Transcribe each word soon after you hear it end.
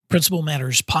Principal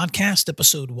Matters Podcast,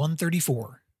 episode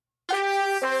 134.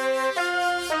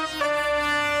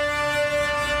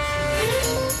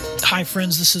 Hi,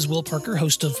 friends. This is Will Parker,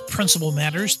 host of Principal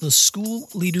Matters, the School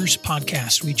Leaders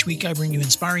Podcast. Each week, I bring you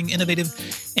inspiring, innovative,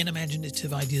 and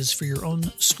imaginative ideas for your own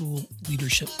school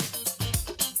leadership.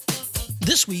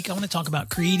 This week, I want to talk about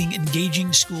creating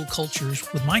engaging school cultures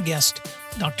with my guest,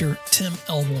 Dr. Tim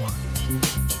Elmore.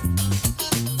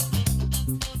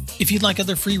 If you'd like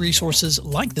other free resources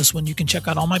like this one, you can check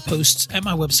out all my posts at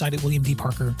my website at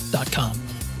williamdparker.com.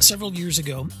 Several years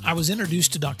ago, I was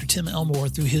introduced to Dr. Tim Elmore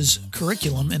through his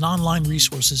curriculum and online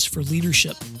resources for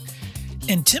leadership.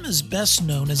 And Tim is best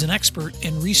known as an expert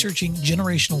in researching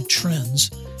generational trends,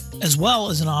 as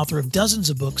well as an author of dozens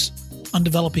of books on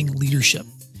developing leadership.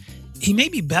 He may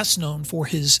be best known for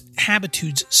his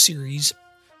Habitudes series.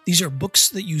 These are books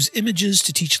that use images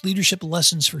to teach leadership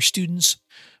lessons for students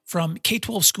from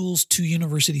K-12 schools to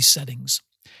university settings.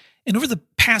 And over the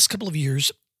past couple of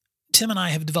years, Tim and I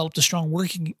have developed a strong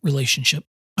working relationship.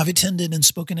 I've attended and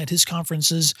spoken at his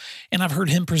conferences, and I've heard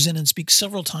him present and speak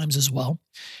several times as well.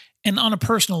 And on a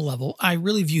personal level, I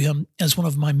really view him as one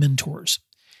of my mentors.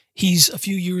 He's a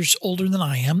few years older than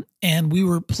I am, and we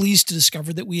were pleased to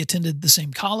discover that we attended the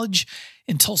same college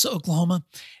in Tulsa, Oklahoma.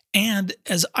 And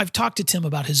as I've talked to Tim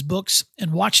about his books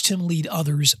and watched him lead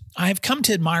others, I have come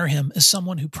to admire him as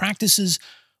someone who practices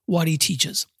what he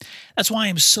teaches. That's why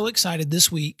I'm so excited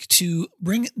this week to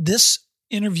bring this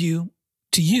interview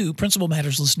to you, Principal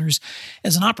Matters listeners,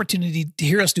 as an opportunity to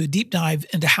hear us do a deep dive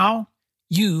into how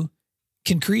you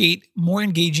can create more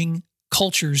engaging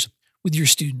cultures with your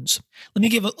students. Let me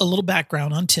give a little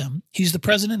background on Tim. He's the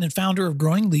president and founder of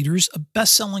Growing Leaders, a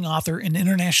best-selling author and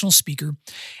international speaker,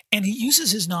 and he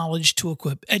uses his knowledge to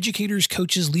equip educators,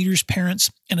 coaches, leaders, parents,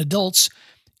 and adults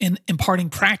in imparting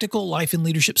practical life and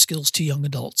leadership skills to young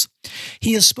adults.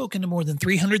 He has spoken to more than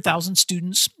 300,000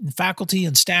 students, faculty,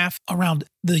 and staff around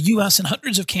the U.S. and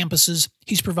hundreds of campuses.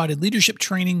 He's provided leadership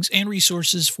trainings and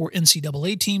resources for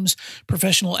NCAA teams,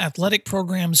 professional athletic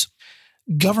programs,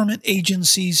 government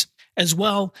agencies, as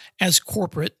well as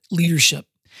corporate leadership.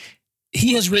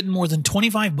 He has written more than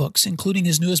 25 books, including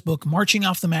his newest book, Marching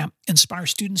Off the Map, Inspire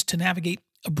Students to Navigate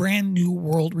a Brand New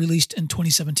World, released in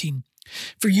 2017.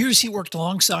 For years, he worked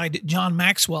alongside John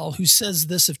Maxwell, who says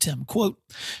this of Tim, quote,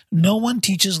 "No one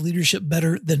teaches leadership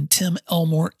better than Tim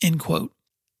Elmore," end quote.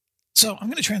 So I'm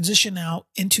going to transition now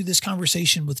into this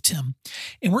conversation with Tim,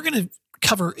 and we're going to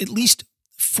cover at least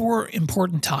four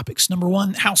important topics. Number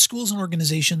one, how schools and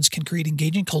organizations can create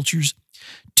engaging cultures.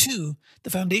 Two,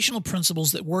 the foundational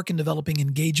principles that work in developing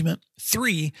engagement.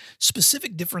 Three,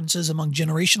 specific differences among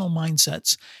generational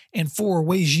mindsets. And four,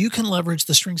 ways you can leverage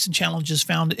the strengths and challenges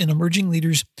found in emerging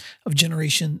leaders of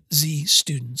Generation Z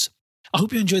students. I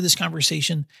hope you enjoy this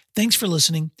conversation. Thanks for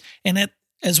listening. And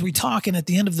as we talk and at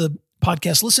the end of the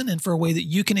podcast, listen in for a way that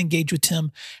you can engage with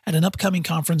Tim at an upcoming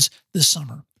conference this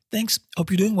summer. Thanks. Hope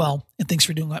you're doing well, and thanks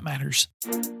for doing what matters.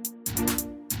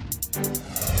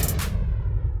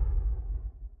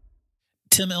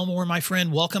 Tim Elmore, my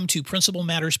friend, welcome to Principal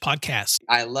Matters Podcast.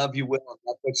 I love you, Will. I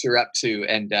love what you're up to,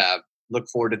 and look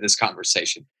forward to this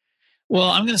conversation. Well,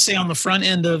 I'm going to say on the front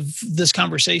end of this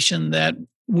conversation that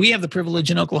we have the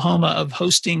privilege in Oklahoma of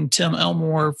hosting Tim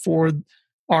Elmore for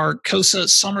our COSA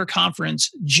Summer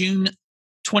Conference, June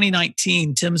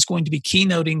 2019. Tim is going to be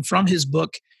keynoting from his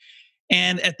book.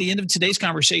 And at the end of today's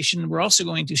conversation, we're also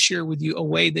going to share with you a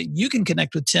way that you can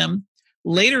connect with Tim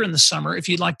later in the summer if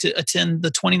you'd like to attend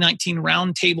the 2019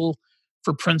 Roundtable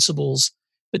for Principals.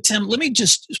 But Tim, let me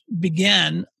just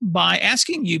begin by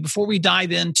asking you, before we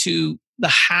dive into the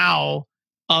how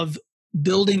of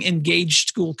building engaged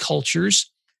school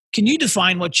cultures, can you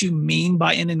define what you mean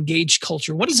by an engaged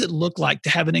culture? What does it look like to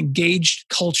have an engaged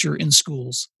culture in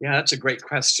schools? Yeah, that's a great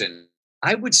question.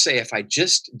 I would say if I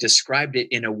just described it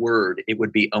in a word, it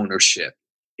would be ownership.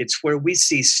 It's where we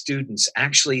see students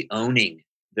actually owning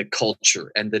the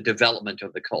culture and the development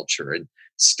of the culture, and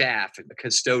staff and the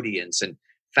custodians and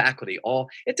faculty.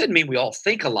 It doesn't mean we all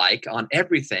think alike on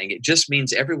everything. It just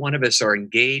means every one of us are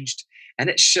engaged, and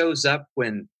it shows up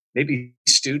when maybe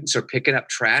students are picking up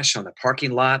trash on the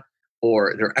parking lot,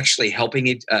 or they're actually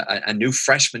helping a new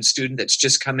freshman student that's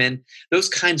just come in, those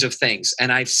kinds of things.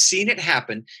 And I've seen it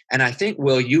happen. And I think,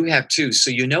 Will, you have too.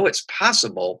 So you know it's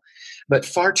possible. But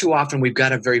far too often, we've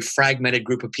got a very fragmented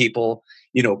group of people,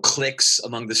 cliques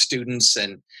among the students,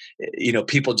 and,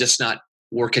 people just not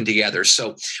working together.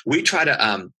 So we try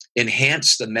to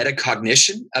enhance the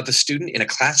metacognition of a student in a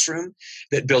classroom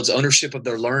that builds ownership of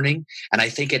their learning. And I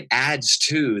think it adds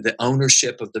to the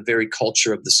ownership of the very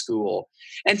culture of the school.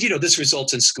 And, this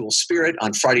results in school spirit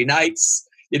on Friday nights,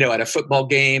 at a football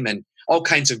game, and all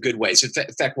kinds of good ways. In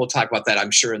fact, we'll talk about that,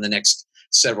 I'm sure, in the next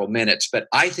several minutes. But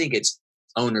I think it's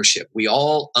ownership. We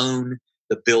all own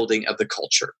the building of the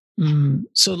culture.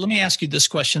 So let me ask you this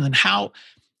question then. How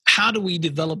do we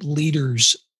develop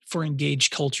leaders for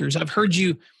engaged cultures? I've heard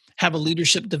you have a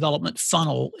leadership development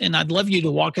funnel, and I'd love you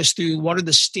to walk us through what are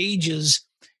the stages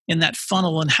in that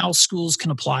funnel and how schools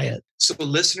can apply it. So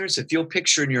listeners, if you'll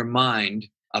picture in your mind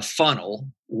a funnel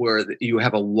where you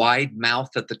have a wide mouth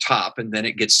at the top and then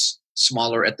it gets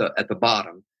smaller at the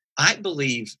bottom, I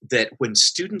believe that when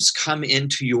students come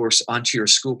onto your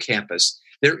school campus,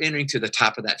 they're entering to the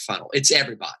top of that funnel. It's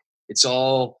everybody. It's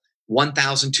all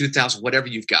 1,000, 2,000, whatever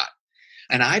you've got.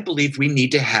 And I believe we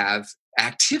need to have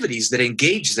activities that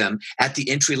engage them at the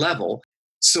entry level.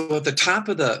 So at the top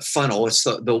of the funnel, it's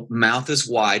the mouth is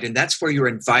wide, and that's where you're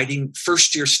inviting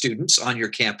first-year students on your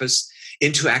campus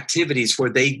into activities where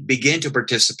they begin to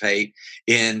participate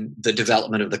in the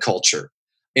development of the culture.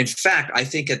 In fact, I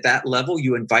think at that level,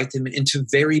 you invite them into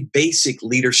very basic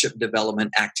leadership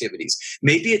development activities.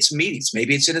 Maybe it's meetings,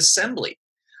 maybe it's an assembly,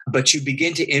 but you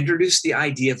begin to introduce the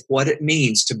idea of what it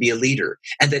means to be a leader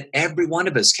and that every one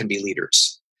of us can be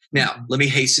leaders. Now, let me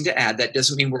hasten to add, that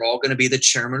doesn't mean we're all going to be the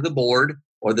chairman of the board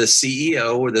or the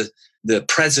CEO or the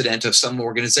president of some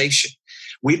organization.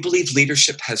 We believe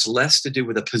leadership has less to do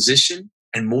with a position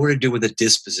and more to do with a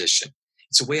disposition.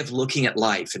 It's a way of looking at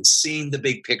life and seeing the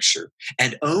big picture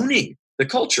and owning the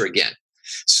culture again.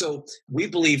 So we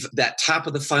believe that top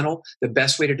of the funnel, the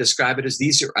best way to describe it is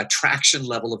these are attraction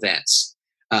level events.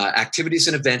 Activities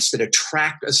and events that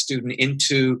attract a student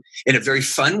into, in a very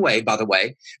fun way, by the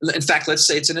way. In fact, let's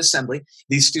say it's an assembly.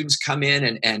 These students come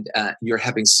in and you're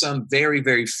having some very,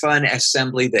 very fun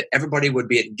assembly that everybody would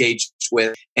be engaged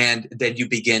with. And then you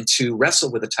begin to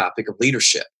wrestle with the topic of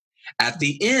leadership. At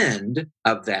the end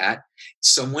of that,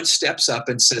 someone steps up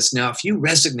and says, now, if you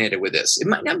resonated with this, it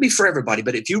might not be for everybody,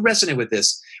 but if you resonate with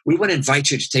this, we want to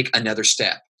invite you to take another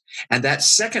step. And that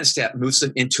second step moves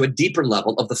them into a deeper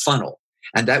level of the funnel.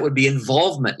 And that would be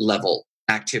involvement level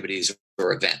activities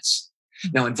or events.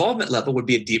 Now, involvement level would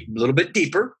be a little bit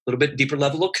deeper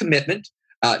level of commitment.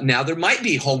 Now, there might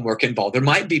be homework involved. There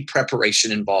might be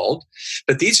preparation involved.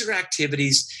 But these are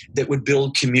activities that would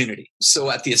build community. So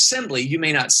at the assembly, you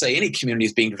may not say any community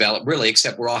is being developed, really,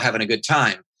 except we're all having a good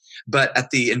time. But at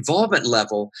the involvement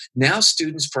level, now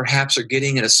students perhaps are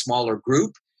getting in a smaller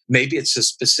group. Maybe it's a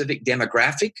specific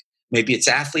demographic. Maybe it's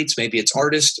athletes. Maybe it's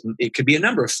artists. It could be a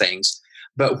number of things.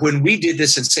 But when we did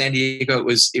this in San Diego,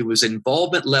 it was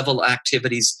involvement level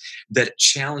activities that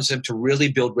challenged them to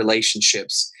really build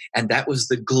relationships. And that was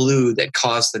the glue that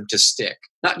caused them to stick.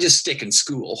 Not just stick in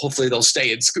school. Hopefully they'll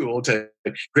stay in school to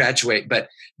graduate, but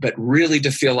really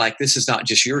to feel like this is not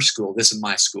just your school, this is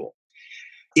my school.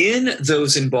 In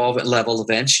those involvement level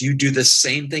events, you do the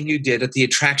same thing you did at the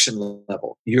attraction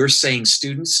level. You're saying,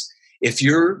 students, if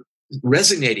you're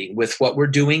resonating with what we're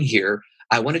doing here,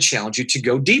 I want to challenge you to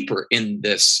go deeper in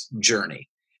this journey.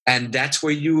 And that's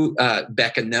where you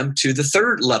beckon them to the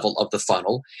third level of the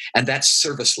funnel, and that's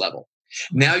service level.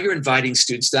 Now you're inviting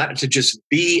students not to just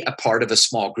be a part of a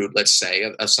small group, let's say,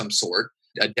 of some sort,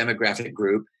 a demographic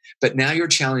group, but now you're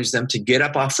challenging them to get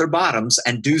up off their bottoms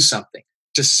and do something,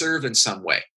 to serve in some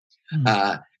way.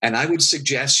 And I would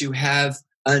suggest you have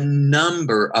a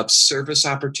number of service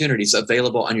opportunities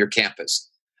available on your campus.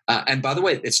 And by the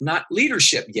way, it's not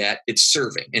leadership yet, it's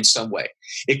serving in some way.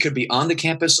 It could be on the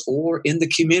campus or in the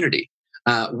community.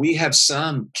 We have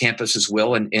some campuses,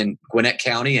 Will, in Gwinnett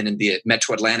County and in the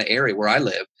metro Atlanta area where I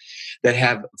live, that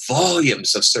have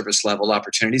volumes of service level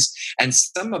opportunities. And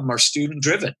some of them are student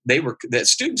driven. The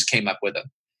students came up with them.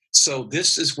 So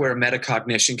this is where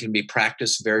metacognition can be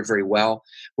practiced very, very well,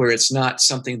 where it's not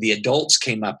something the adults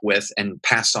came up with and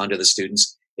passed on to the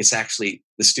students. It's actually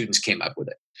the students came up with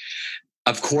it.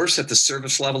 Of course, at the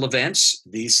service level events,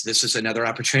 this is another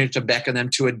opportunity to beckon them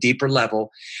to a deeper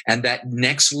level. And that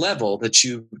next level that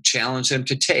you challenge them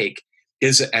to take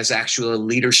is as actual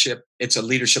leadership. It's a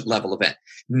leadership level event.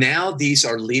 Now, these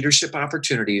are leadership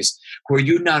opportunities where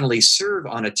you not only serve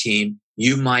on a team,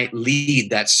 you might lead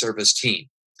that service team.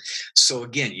 So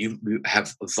again, you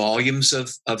have volumes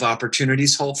of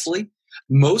opportunities, hopefully.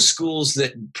 Most schools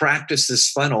that practice this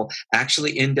funnel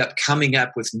actually end up coming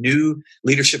up with new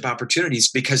leadership opportunities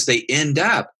because they end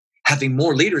up having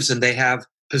more leaders than they have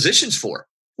positions for.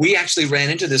 We actually ran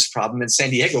into this problem in San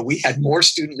Diego. We had more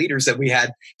student leaders than we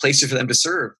had places for them to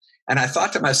serve. And I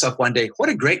thought to myself one day, what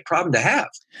a great problem to have.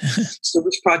 So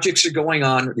these projects are going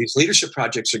on, these leadership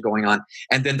projects are going on.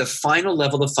 And then the final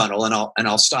level of the funnel, and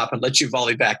I'll stop and let you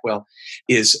volley back, Will,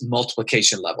 is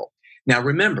multiplication level. Now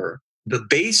remember, the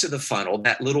base of the funnel,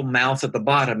 that little mouth at the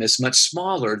bottom, is much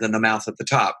smaller than the mouth at the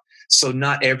top. So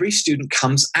not every student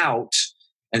comes out,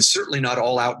 and certainly not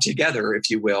all out together, if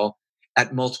you will,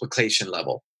 at multiplication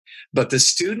level. But the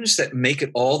students that make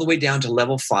it all the way down to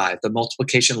level 5, the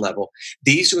multiplication level,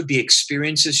 these would be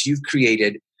experiences you've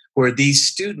created where these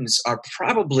students are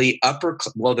probably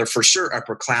they're for sure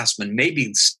upperclassmen,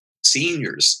 maybe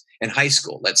seniors in high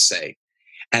school, let's say,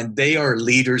 and they are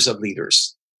leaders of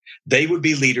leaders. They would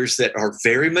be leaders that are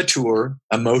very mature,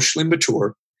 emotionally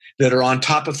mature, that are on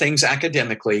top of things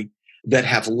academically, that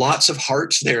have lots of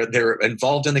hearts. They're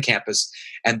involved in the campus,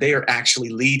 and they are actually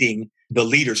leading the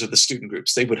leaders of the student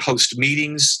groups. They would host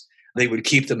meetings. They would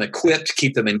keep them equipped,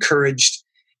 keep them encouraged.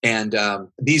 And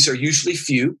these are usually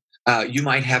few. You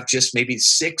might have just maybe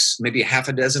 6, maybe half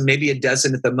a dozen, maybe a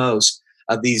dozen at the most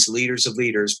of these leaders of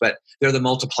leaders, but they're the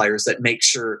multipliers that make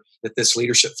sure that this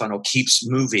leadership funnel keeps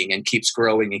moving and keeps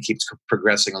growing and keeps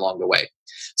progressing along the way.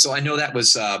 So I know that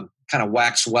was kind of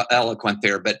wax eloquent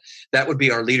there, but that would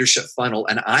be our leadership funnel.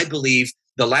 And I believe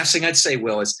the last thing I'd say,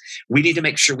 Will, is we need to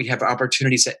make sure we have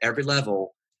opportunities at every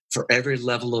level for every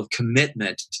level of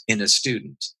commitment in a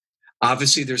student.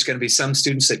 Obviously, there's going to be some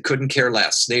students that couldn't care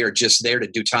less. They are just there to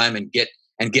do time and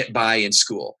get by in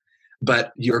school.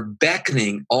 But you're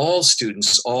beckoning all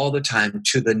students all the time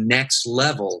to the next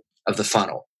level of the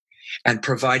funnel and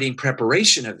providing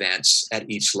preparation events at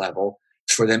each level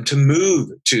for them to move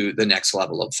to the next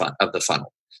level of the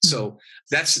funnel. So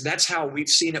that's how we've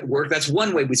seen it work. That's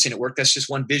one way we've seen it work. That's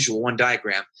just one visual, one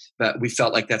diagram. But we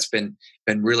felt like that's been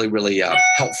really, really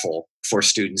helpful for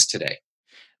students today.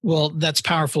 Well, that's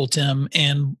powerful, Tim.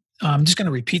 And I'm just going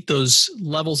to repeat those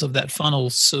levels of that funnel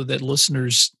so that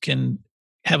listeners can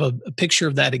have a picture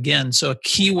of that again. So a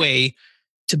key way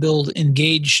to build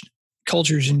engaged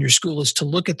cultures in your school is to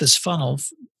look at this funnel.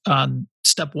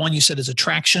 Step 1, you said, is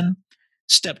attraction.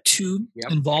 Step 2,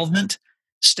 involvement.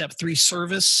 Step 3,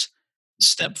 service.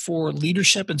 Step 4,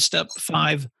 leadership. And step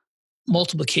 5,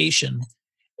 multiplication.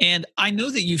 And I know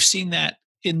that you've seen that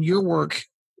in your work,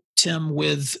 Tim,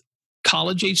 with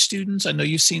college-age students. I know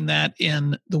you've seen that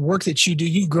in the work that you do.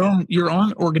 You've grown your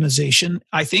own organization,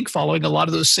 I think, following a lot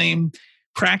of those same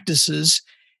practices.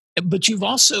 But you've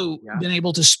also been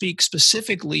able to speak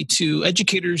specifically to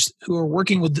educators who are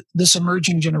working with this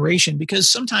emerging generation, because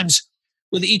sometimes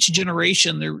with each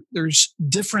generation, there's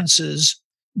differences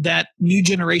that new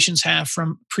generations have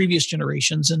from previous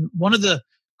generations. And one of the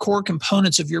core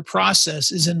components of your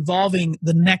process is involving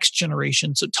the next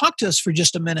generation. So talk to us for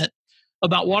just a minute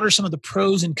about what are some of the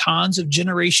pros and cons of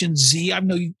Generation Z. I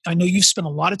know you've spent a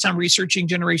lot of time researching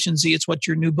Generation Z. It's what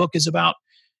your new book is about.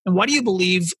 And why do you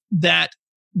believe that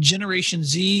Generation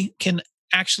Z can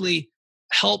actually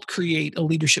help create a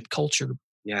leadership culture?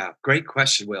 Yeah, great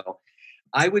question, Will.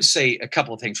 I would say a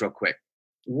couple of things real quick.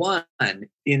 One,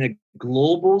 in a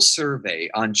global survey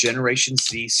on Generation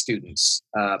Z students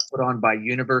put on by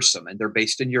Universum, and they're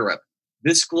based in Europe,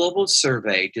 this global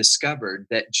survey discovered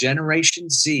that Generation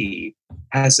Z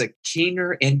has a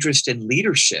keener interest in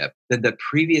leadership than the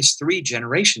previous 3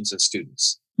 generations of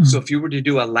students. So if you were to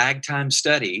do a lag time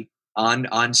study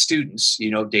on students,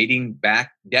 dating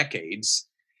back decades,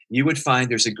 you would find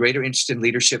there's a greater interest in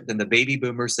leadership than the baby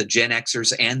boomers, the Gen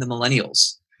Xers, and the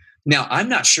millennials. Now, I'm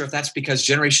not sure if that's because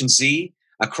Generation Z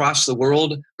across the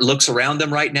world looks around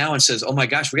them right now and says, oh my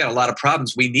gosh, we got a lot of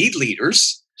problems. We need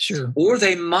leaders. Sure. Or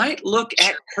they might look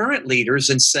at current leaders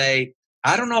and say,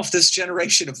 I don't know if this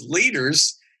generation of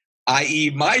leaders, i.e.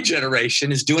 my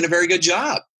generation, is doing a very good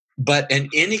job. But in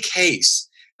any case,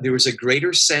 there was a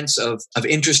greater sense of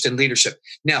interest in leadership.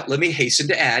 Now, let me hasten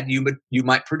to add, you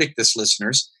might predict this,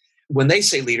 listeners. When they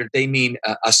say leader, they mean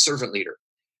a servant leader.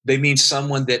 They mean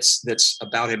someone that's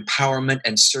about empowerment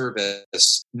and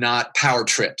service, not power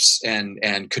trips and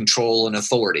control and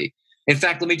authority. In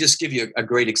fact, let me just give you a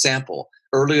great example.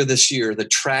 Earlier this year, the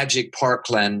tragic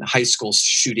Parkland High School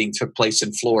shooting took place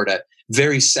in Florida.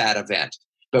 Very sad event.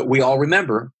 But we all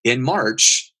remember in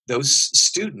March, those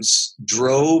students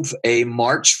drove a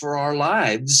March for Our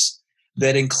Lives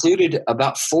that included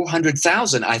about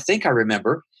 400,000, I think I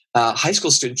remember, high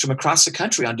school students from across the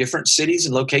country on different cities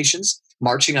and locations,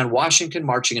 marching on Washington,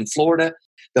 marching in Florida.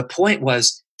 The point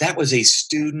was that was a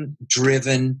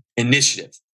student-driven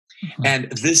initiative. Mm-hmm.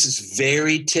 And this is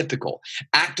very typical.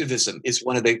 Activism is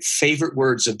one of the favorite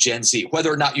words of Gen Z.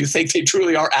 Whether or not you think they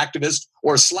truly are activists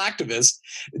or slacktivists,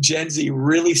 Gen Z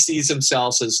really sees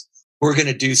themselves as, we're going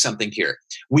to do something here.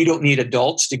 We don't need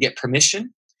adults to get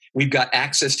permission. We've got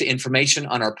access to information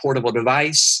on our portable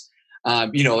device.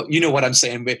 You know what I'm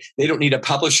saying. They don't need a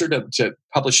publisher to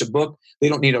publish a book. They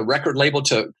don't need a record label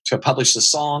to publish a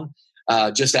song.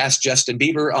 Just ask Justin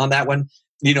Bieber on that one.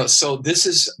 So this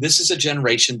is a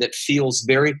generation that feels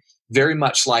very, very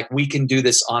much like we can do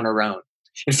this on our own.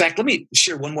 In fact, let me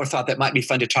share one more thought that might be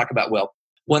fun to talk about, Will.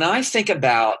 When I think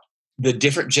about the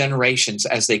different generations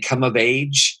as they come of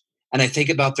age, and I think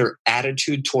about their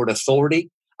attitude toward authority,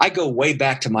 I go way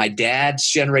back to my dad's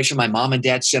generation, my mom and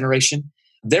dad's generation.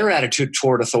 Their attitude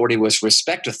toward authority was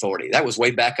respect authority. That was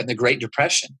way back in the Great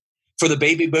Depression. For the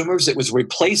baby boomers, it was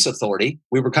replace authority.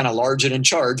 We were kind of large and in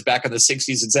charge back in the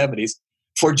 60s and 70s.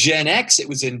 For Gen X, it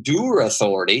was endure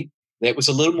authority. It was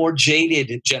a little more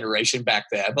jaded generation back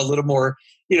then, a little more,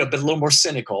 but a little more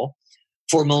cynical.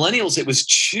 For millennials, it was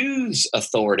choose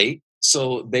authority.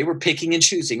 So they were picking and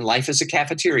choosing. Life is a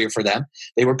cafeteria for them.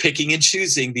 They were picking and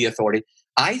choosing the authority.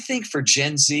 I think for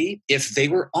Gen Z, if they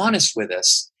were honest with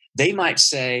us, they might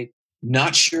say,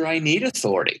 not sure I need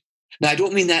authority. Now, I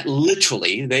don't mean that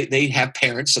literally. They have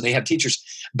parents, so they have teachers,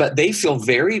 but they feel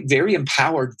very, very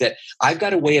empowered that I've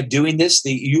got a way of doing this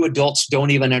that you adults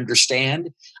don't even understand.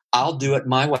 I'll do it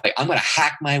my way. I'm going to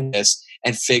hack my way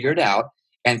and figure it out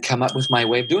and come up with my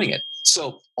way of doing it.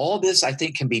 So all this, I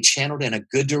think, can be channeled in a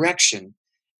good direction,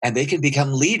 and they can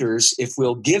become leaders if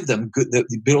we'll give them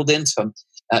build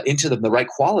into them the right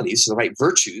qualities, the right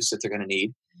virtues that they're going to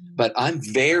need. But I'm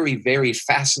very, very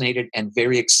fascinated and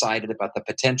very excited about the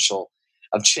potential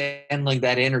of channeling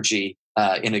that energy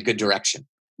in a good direction.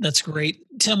 That's great.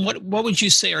 Tim, what would you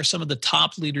say are some of the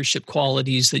top leadership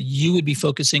qualities that you would be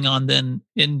focusing on then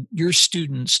in your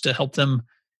students to help them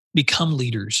become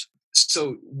leaders?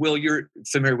 So, Will, you're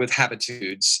familiar with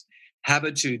Habitudes.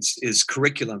 Habitudes is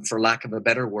curriculum, for lack of a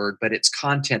better word, but it's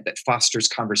content that fosters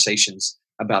conversations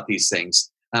about these things.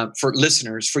 For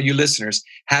you listeners,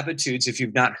 Habitudes, if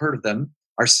you've not heard of them,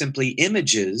 are simply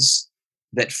images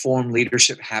that form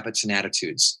leadership habits and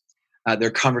attitudes.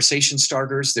 They're conversation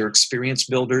starters, they're experience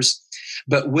builders.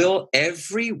 But Will,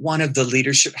 every one of the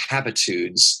leadership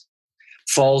habitudes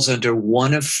falls under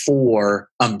one of four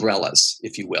umbrellas,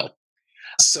 if you will.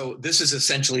 So this is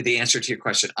essentially the answer to your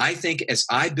question. I think as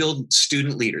I build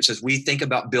student leaders, as we think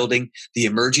about building the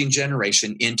emerging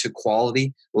generation into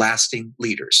quality, lasting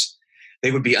leaders,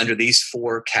 they would be under these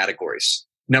four categories.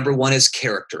 Number one is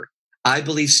character. I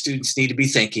believe students need to be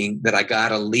thinking that I got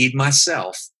to lead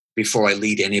myself before I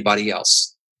lead anybody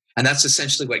else. And that's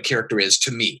essentially what character is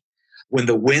to me. When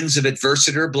the winds of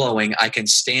adversity are blowing, I can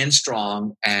stand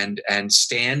strong and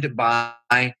stand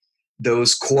by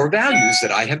those core values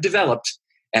that I have developed,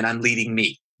 and I'm leading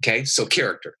me. Okay, so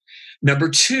character. Number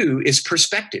two is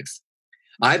perspective.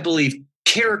 I believe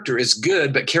character is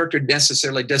good, but character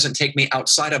necessarily doesn't take me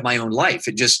outside of my own life.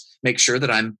 It just makes sure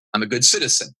that I'm a good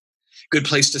citizen. Good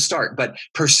place to start. But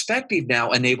perspective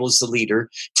now enables the leader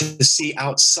to see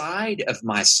outside of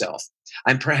myself.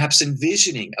 I'm perhaps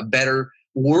envisioning a better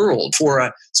world for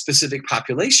a specific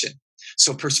population.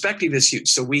 So perspective is huge.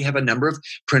 So we have a number of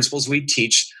principles we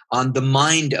teach on the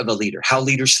mind of a leader, how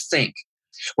leaders think.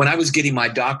 When I was getting my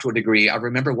doctoral degree, I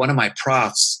remember one of my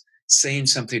profs saying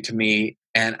something to me,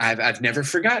 and I've never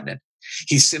forgotten it.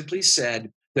 He simply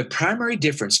said, the primary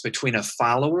difference between a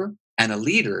follower and a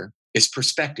leader is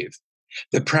perspective.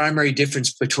 The primary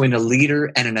difference between a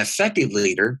leader and an effective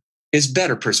leader is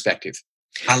better perspective.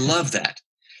 I love that.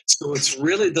 So it's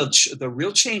really the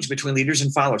real change between leaders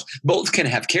and followers. Both can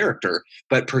have character,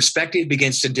 but perspective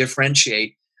begins to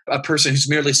differentiate a person who's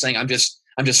merely saying, I'm just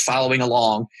following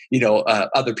along,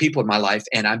 other people in my life,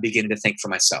 and I'm beginning to think for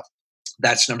myself.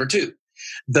 That's number two.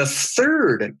 The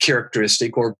third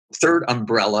characteristic or third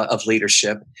umbrella of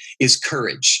leadership is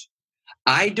courage.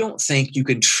 I don't think you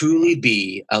can truly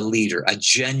be a leader, a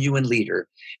genuine leader,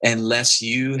 unless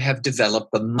you have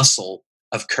developed the muscle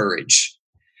of courage.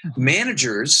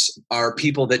 Managers are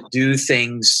people that do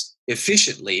things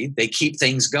efficiently. They keep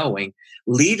things going.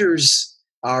 Leaders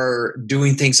are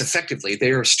doing things effectively.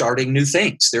 They are starting new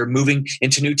things. They're moving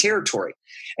into new territory.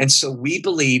 And so we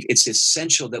believe it's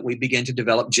essential that we begin to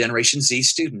develop Generation Z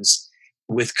students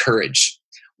with courage.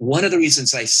 One of the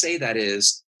reasons I say that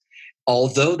is,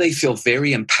 although they feel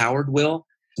very empowered, Will,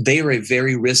 they are a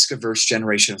very risk-averse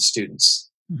generation of students.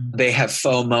 Mm-hmm. They have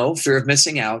FOMO, fear of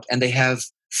missing out, and they have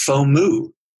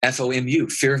FOMU, F-O-M-U,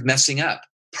 fear of messing up,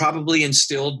 probably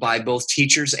instilled by both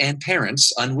teachers and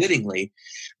parents unwittingly.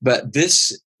 But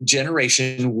this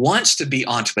generation wants to be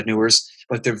entrepreneurs,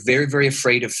 but they're very, very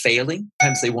afraid of failing.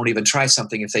 Sometimes they won't even try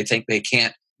something if they think they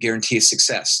can't guarantee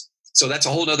success. So that's a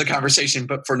whole other conversation,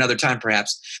 but for another time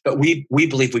perhaps. But we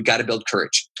believe we've got to build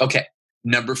courage. Okay,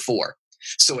 number four.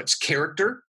 So it's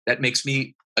character that makes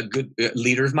me a good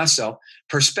leader of myself.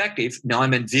 Perspective, now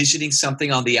I'm envisioning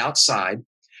something on the outside.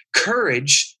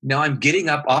 Courage, now I'm getting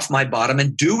up off my bottom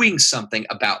and doing something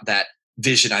about that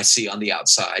vision I see on the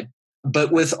outside.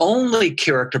 But with only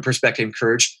character, perspective, and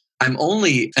courage, I'm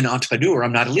only an entrepreneur.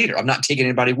 I'm not a leader. I'm not taking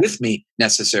anybody with me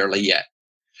necessarily yet.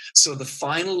 So the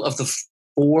final of the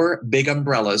four big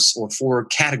umbrellas, or four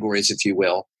categories, if you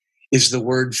will, is the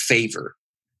word favor.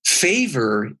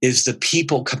 Favor is the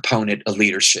people component of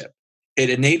leadership. It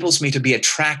enables me to be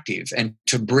attractive and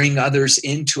to bring others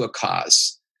into a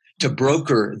cause, to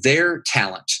broker their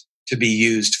talent to be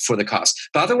used for the cause.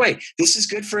 By the way, this is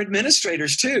good for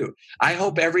administrators too. I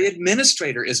hope every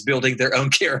administrator is building their own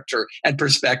character and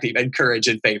perspective and courage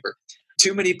and favor.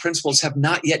 Too many principals have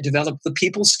not yet developed the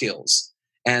people skills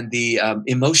and the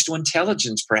emotional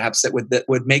intelligence, perhaps, that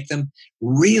would make them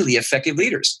really effective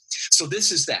leaders. So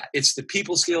this is that. It's the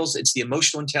people skills, it's the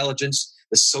emotional intelligence,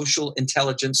 the social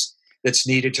intelligence that's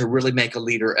needed to really make a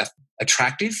leader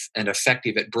attractive and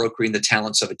effective at brokering the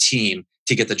talents of a team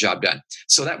to get the job done.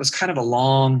 So that was kind of a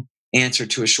long answer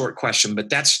to a short question, but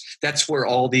that's where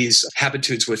all these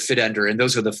habitudes would fit under. And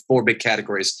those are the four big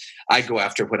categories I go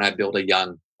after when I build a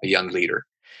young leader.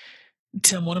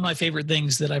 Tim, one of my favorite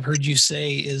things that I've heard you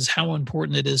say is how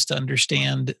important it is to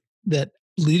understand that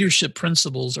leadership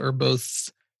principles are both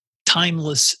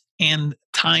timeless and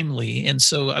timely. And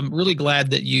so I'm really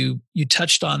glad that you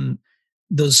touched on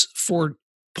those 4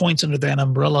 points under that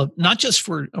umbrella, not just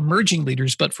for emerging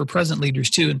leaders, but for present leaders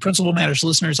too. And Principal Matters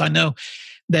listeners, I know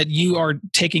that you are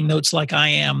taking notes like I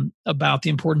am about the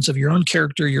importance of your own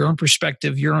character, your own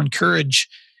perspective, your own courage.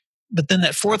 But then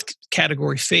that fourth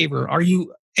category, favor, are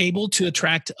you able to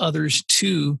attract others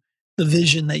to the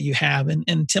vision that you have?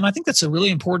 And Tim, I think that's a really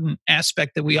important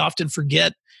aspect that we often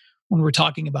forget when we're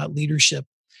talking about leadership.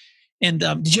 And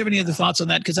did you have any other thoughts on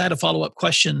that? Because I had a follow-up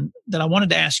question that I wanted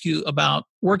to ask you about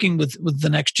working with the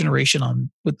next generation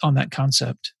on that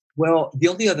concept. Well, the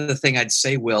only other thing I'd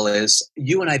say, Will, is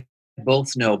you and I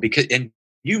both know, because, and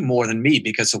you more than me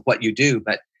because of what you do,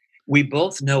 but we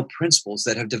both know principals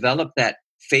that have developed that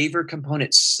favor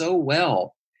component so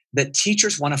well that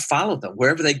teachers want to follow them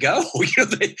wherever they go.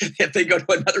 If they go to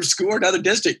another school or another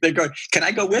district, they go, "Can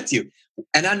I go with you?"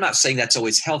 And I'm not saying that's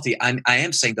always healthy. I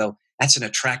am saying, though, that's an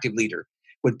attractive leader.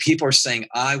 When people are saying,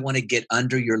 "I want to get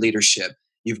under your leadership,"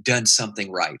 you've done something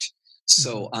right.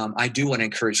 So I do want to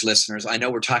encourage listeners. I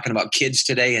know we're talking about kids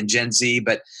today and Gen Z,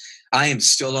 but I am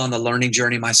still on the learning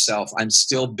journey myself. I'm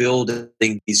still building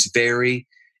these very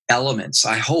elements,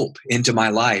 I hope, into my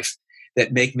life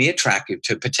that make me attractive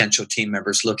to potential team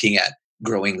members looking at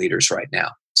growing leaders right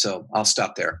now. So I'll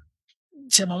stop there.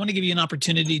 Tim, I want to give you an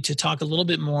opportunity to talk a little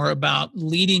bit more about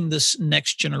leading this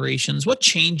next generations. What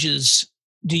changes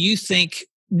do you think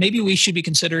maybe we should be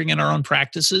considering in our own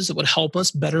practices that would help us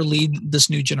better lead this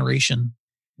new generation?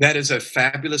 That is a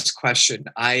fabulous question.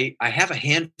 I have a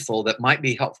handful that might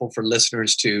be helpful for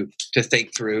listeners to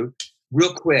think through.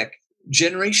 Real quick,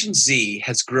 Generation Z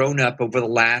has grown up over the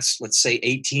last, let's say,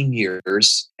 18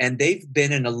 years, and they've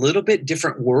been in a little bit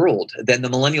different world than the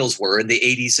millennials were in the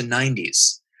 80s and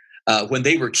 90s when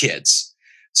they were kids.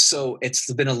 So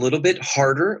it's been a little bit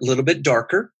harder, a little bit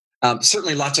darker.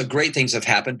 Certainly lots of great things have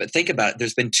happened, but think about it.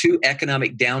 There's been 2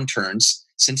 economic downturns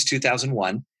since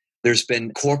 2001. There's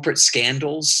been corporate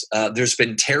scandals. There's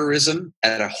been terrorism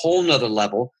at a whole nother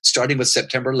level, starting with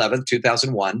September 11th,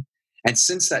 2001. And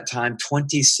since that time,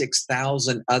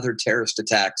 26,000 other terrorist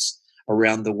attacks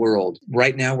around the world.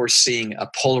 Right now, we're seeing a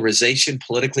polarization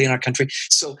politically in our country.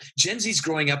 So Gen Z is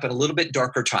growing up in a little bit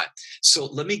darker time. So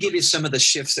let me give you some of the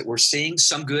shifts that we're seeing,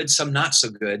 some good, some not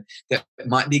so good, that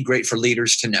might be great for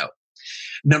leaders to know.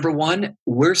 Number one,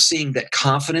 we're seeing that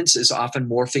confidence is often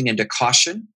morphing into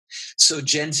caution. So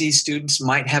Gen Z students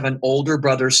might have an older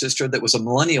brother or sister that was a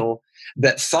millennial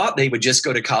that thought they would just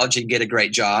go to college and get a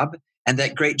great job. And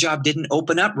that great job didn't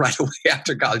open up right away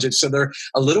after college. And so they're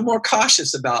a little more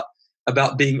cautious about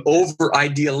being over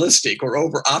idealistic or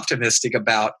over optimistic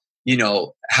about,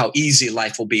 how easy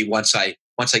life will be once I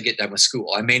get done with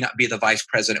school. I may not be the vice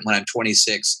president when I'm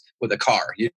 26 with a car.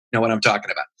 You know what I'm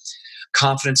talking about.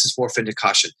 Confidence is morphed into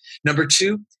caution. Number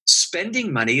 2,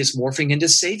 spending money is morphing into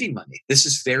saving money. This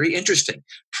is very interesting,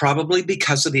 probably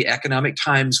because of the economic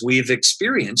times we've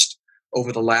experienced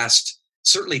over the last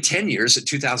certainly 10 years at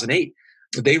 2008.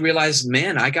 They realized,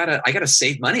 man, I gotta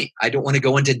save money. I don't want to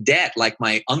go into debt like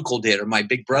my uncle did or my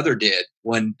big brother did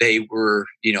when they were,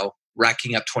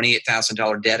 racking up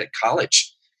 $28,000 debt at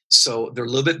college. So they're a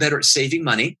little bit better at saving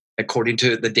money, according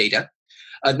to the data.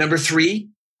 Number 3,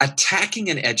 attacking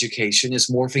an education is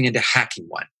morphing into hacking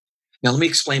one. Now, let me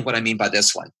explain what I mean by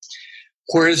this one.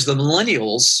 Whereas the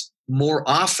millennials more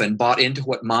often bought into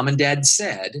what mom and dad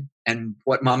said, and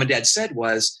what mom and dad said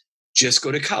was, just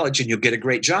go to college and you'll get a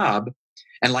great job.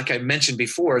 And like I mentioned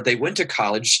before, they went to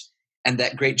college and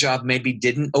that great job maybe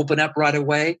didn't open up right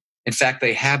away. In fact,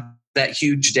 they have that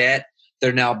huge debt.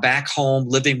 They're now back home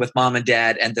living with mom and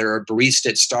dad, and they're a barista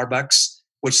at Starbucks,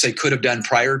 which they could have done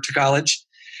prior to college.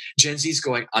 Gen Z's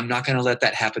going, I'm not going to let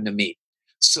that happen to me.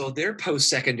 So their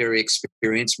post-secondary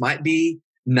experience might be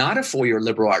not a four-year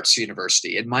liberal arts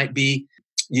university. It might be,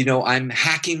 I'm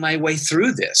hacking my way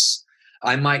through this.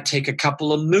 I might take a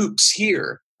couple of MOOCs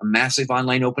here, a massive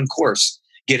online open course,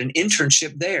 get an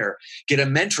internship there, get a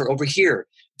mentor over here,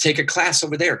 take a class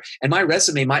over there. And my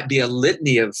resume might be a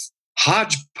litany of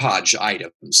hodgepodge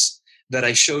items that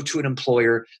I show to an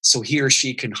employer so he or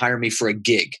she can hire me for a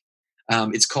gig.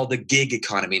 It's called the gig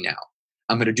economy now.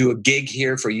 I'm going to do a gig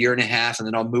here for a year and a half, and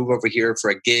then I'll move over here for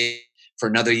a gig for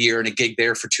another year and a gig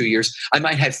there for 2 years. I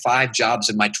might have 5 jobs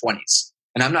in my 20s.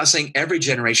 And I'm not saying every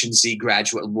Generation Z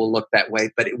graduate will look that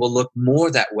way, but it will look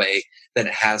more that way than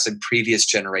it has in previous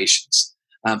generations.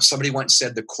 Somebody once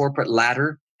said the corporate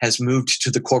ladder has moved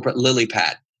to the corporate lily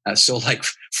pad. So like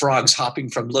frogs hopping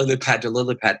from lily pad to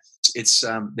lily pad,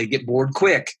 they get bored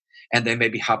quick and they may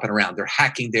be hopping around. They're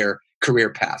hacking their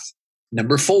career path.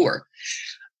 Number 4,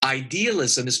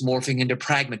 idealism is morphing into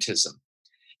pragmatism.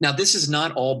 Now, this is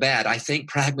not all bad. I think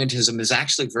pragmatism is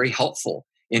actually very helpful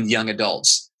in young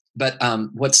adults. But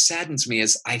what saddens me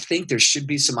is I think there should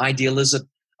be some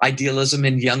idealism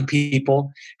in young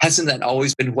people. Hasn't that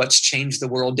always been what's changed the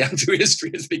world down through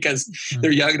history? Is because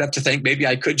they're young enough to think maybe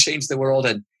I could change the world,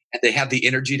 and they have the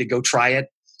energy to go try it.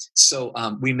 So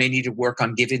we may need to work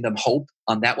on giving them hope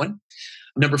on that one.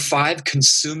 Number 5,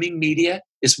 consuming media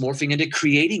is morphing into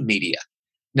creating media.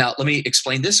 Now, let me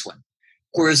explain this one.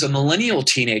 Whereas a millennial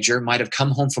teenager might have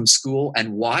come home from school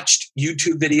and watched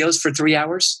YouTube videos for 3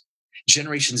 hours,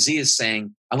 Generation Z is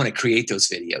saying, I want to create those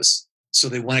videos. So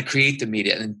they want to create the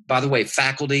media. And by the way,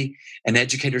 faculty and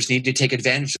educators need to take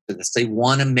advantage of this. They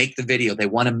want to make the video. They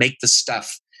want to make the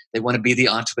stuff. They want to be the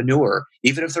entrepreneur.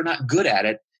 Even if they're not good at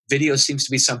it, video seems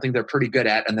to be something they're pretty good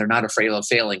at and they're not afraid of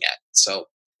failing at. So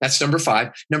that's number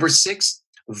 5. Number 6,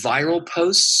 viral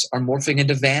posts are morphing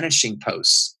into vanishing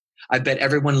posts. I bet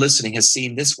everyone listening has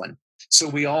seen this one. So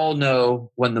we all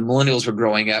know when the millennials were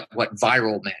growing up, what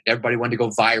viral meant. Everybody wanted to go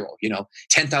viral.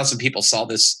 10,000 people saw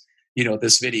this,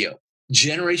 this video.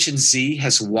 Generation Z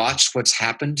has watched what's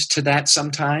happened to that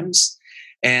sometimes,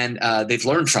 and they've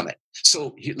learned from it.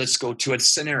 So let's go to a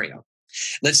scenario.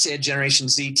 Let's say a Generation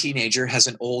Z teenager has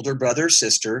an older brother or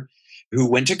sister who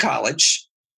went to college,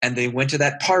 and they went to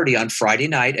that party on Friday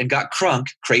night and got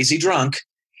crazy drunk,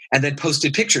 and then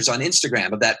posted pictures on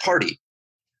Instagram of that party.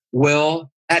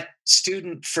 Well, that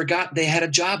student forgot they had a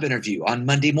job interview on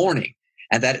Monday morning,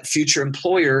 and that future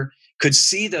employer could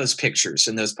see those pictures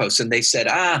and those posts, and they said,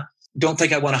 don't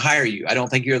think I want to hire you. I don't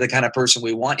think you're the kind of person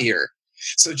we want here.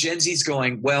 So Gen Z's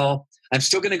going, well, I'm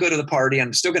still going to go to the party.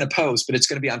 I'm still going to post, but it's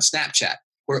going to be on Snapchat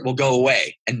where it will go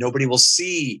away and nobody will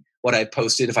see what I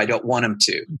posted if I don't want them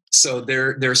to. So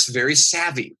they're very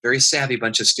savvy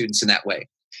bunch of students in that way.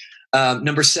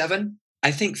 Number 7,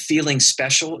 I think feeling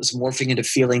special is morphing into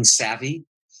feeling savvy.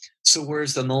 So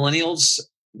whereas the millennials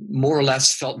more or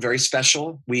less felt very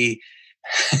special, we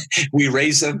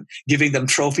raised them, giving them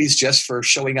trophies just for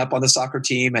showing up on the soccer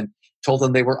team and told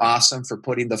them they were awesome for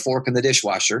putting the fork in the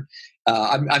dishwasher.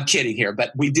 I'm kidding here,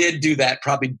 but we did do that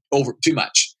probably over too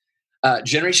much.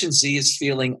 Generation Z is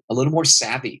feeling a little more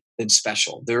savvy than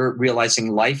special. They're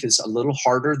realizing life is a little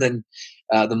harder than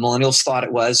the millennials thought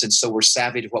it was, and so we're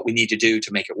savvy to what we need to do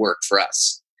to make it work for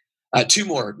us. 2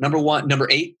 more. Number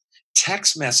 8,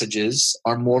 text messages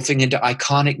are morphing into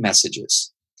iconic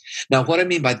messages. Now, what I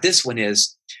mean by this one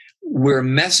is we're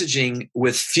messaging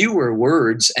with fewer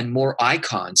words and more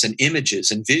icons and images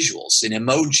and visuals and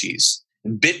emojis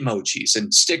and bitmojis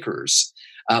and stickers.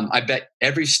 I bet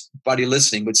everybody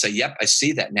listening would say, yep, I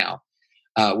see that now.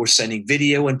 We're sending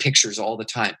video and pictures all the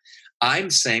time. I'm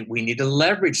saying we need to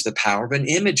leverage the power of an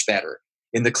image better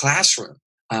in the classroom.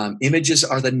 Images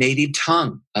are the native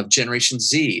tongue of Generation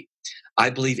Z. I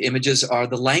believe images are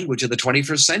the language of the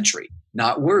 21st century,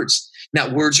 not words. Now,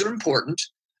 words are important,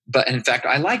 but in fact,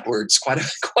 I like words quite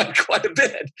a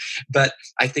bit. But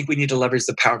I think we need to leverage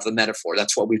the power of the metaphor.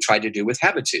 That's what we've tried to do with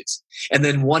Habitudes. And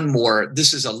then one more.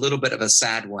 This is a little bit of a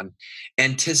sad one.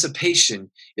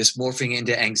 Anticipation is morphing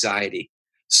into anxiety.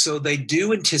 So they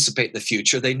do anticipate the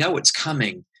future. They know it's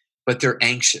coming, but they're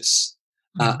anxious.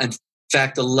 In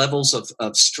fact, the levels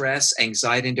of stress,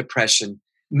 anxiety, and depression,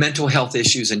 mental health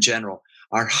issues in general,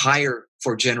 are higher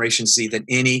for Generation Z than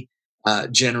any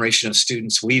generation of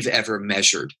students we've ever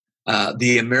measured.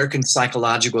 The American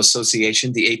Psychological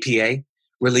Association, the APA,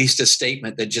 released a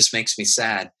statement that just makes me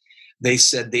sad. They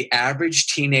said the average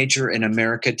teenager in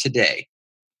America today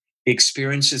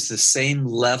experiences the same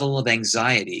level of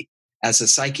anxiety as a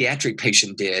psychiatric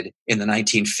patient did in the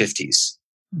 1950s.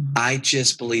 I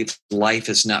just believe life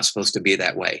is not supposed to be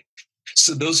that way.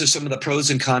 So those are some of the pros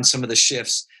and cons, some of the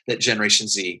shifts that Generation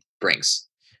Z brings.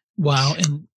 Wow.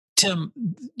 And Tim,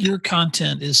 your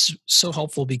content is so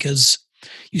helpful because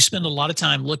you spend a lot of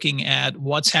time looking at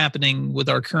what's happening with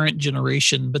our current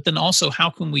generation, but then also how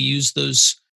can we use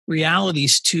those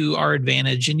realities to our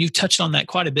advantage? And you've touched on that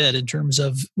quite a bit in terms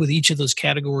of with each of those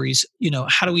categories,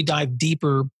 how do we dive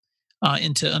deeper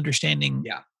into understanding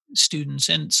students?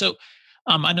 And so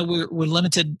I know we're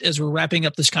limited as we're wrapping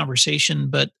up this conversation,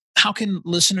 but how can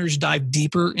listeners dive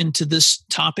deeper into this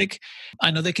topic?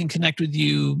 I know they can connect with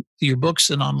you through your books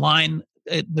and online.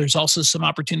 There's also some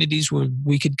opportunities where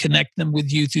we could connect them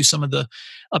with you through some of the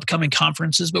upcoming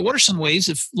conferences. But what are some ways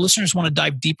if listeners want to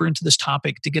dive deeper into this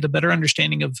topic to get a better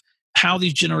understanding of how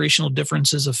these generational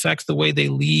differences affect the way they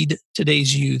lead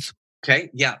today's youth? Okay.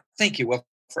 Yeah. Thank you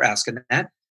for asking that.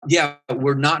 Yeah,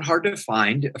 we're not hard to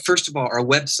find. First of all, our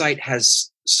website has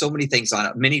so many things on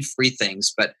it, many free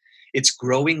things, but it's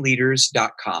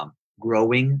growingleaders.com,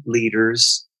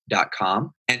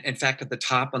 growingleaders.com. And in fact, at the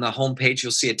top on the homepage,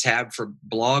 you'll see a tab for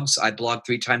blogs. I blog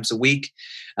 3 times a week.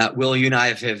 Will, you and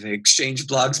I have exchanged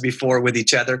blogs before with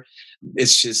each other.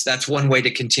 It's just, that's one way to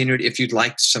continue it if you'd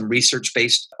like some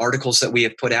research-based articles that we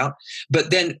have put out. But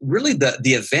then really the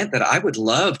event that I would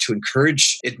love to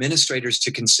encourage administrators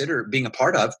to consider being a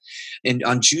part of,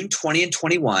 on June 20 and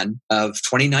 21 of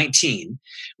 2019,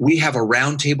 we have a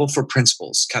roundtable for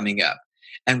principals coming up.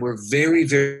 And we're very,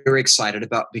 very, very excited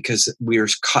about because we're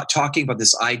talking about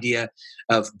this idea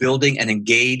of building an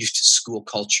engaged school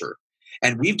culture.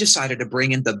 And we've decided to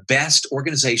bring in the best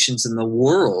organizations in the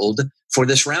world for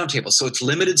this roundtable. So it's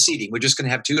limited seating. We're just going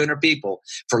to have 200 people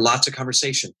for lots of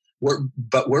conversation.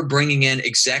 But we're bringing in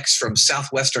execs from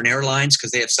Southwestern Airlines because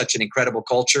they have such an incredible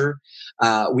culture.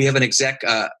 We have an exec,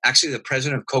 actually the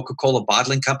president of Coca-Cola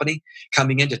Bottling Company,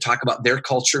 coming in to talk about their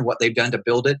culture and what they've done to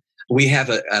build it. We have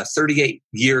a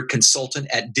 38-year consultant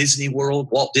at Disney World,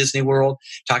 Walt Disney World,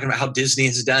 talking about how Disney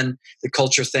has done the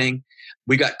culture thing.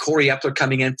 We got Corey Epler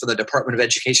coming in for the Department of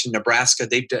Education in Nebraska.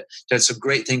 They've done some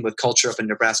great thing with culture up in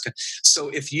Nebraska. So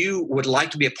if you would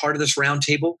like to be a part of this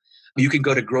roundtable, you can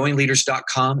go to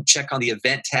growingleaders.com, check on the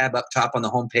event tab up top on the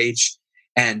homepage,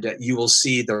 and you will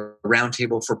see the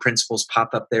roundtable for principals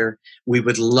pop up there. We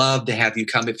would love to have you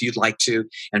come if you'd like to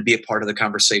and be a part of the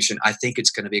conversation. I think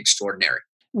it's going to be extraordinary.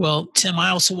 Well, Tim, I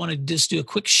also wanted to just do a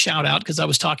quick shout out because I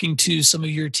was talking to some of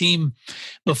your team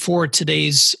before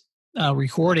today's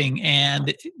recording,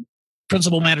 and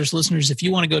Principal Matters listeners, if you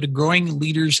want to go to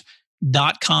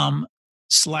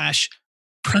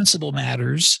growingleaders.com/principal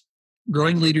matters,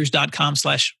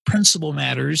 growingleaders.com/principal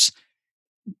matters,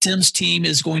 Tim's team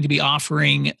is going to be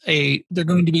they're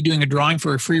going to be doing a drawing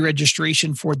for a free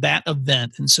registration for that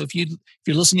event. And so if you're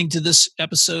listening to this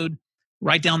episode,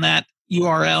 write down that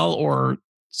URL or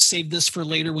save this for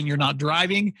later when you're not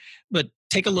driving, but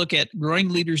take a look at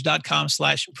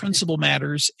growingleaders.com/principal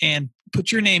matters and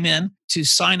put your name in to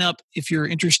sign up if you're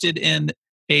interested in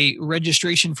a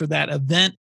registration for that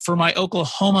event. For my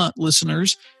Oklahoma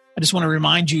listeners, I just want to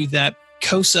remind you that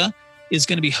COSA is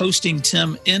going to be hosting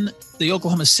Tim in the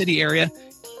Oklahoma City area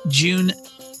June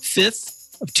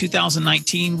 5th of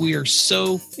 2019. We are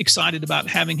so excited about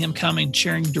having him come and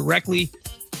sharing directly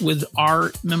with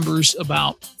our members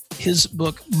about his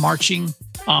book, Marching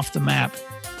Off the Map.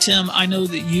 Tim, I know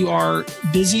that you are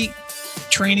busy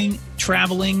training,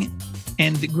 traveling,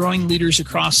 and growing leaders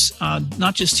across,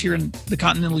 not just here in the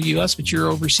continental U.S., but you're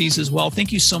overseas as well.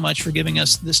 Thank you so much for giving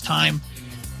us this time.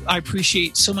 I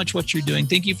appreciate so much what you're doing.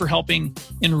 Thank you for helping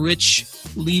enrich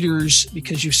leaders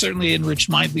because you certainly enriched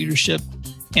my leadership.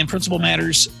 And Principal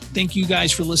Matters, thank you guys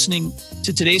for listening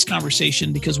to today's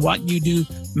conversation because what you do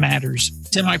matters.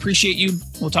 Tim, I appreciate you.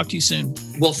 We'll talk to you soon.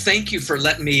 Well, thank you for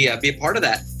letting me be a part of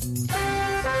that.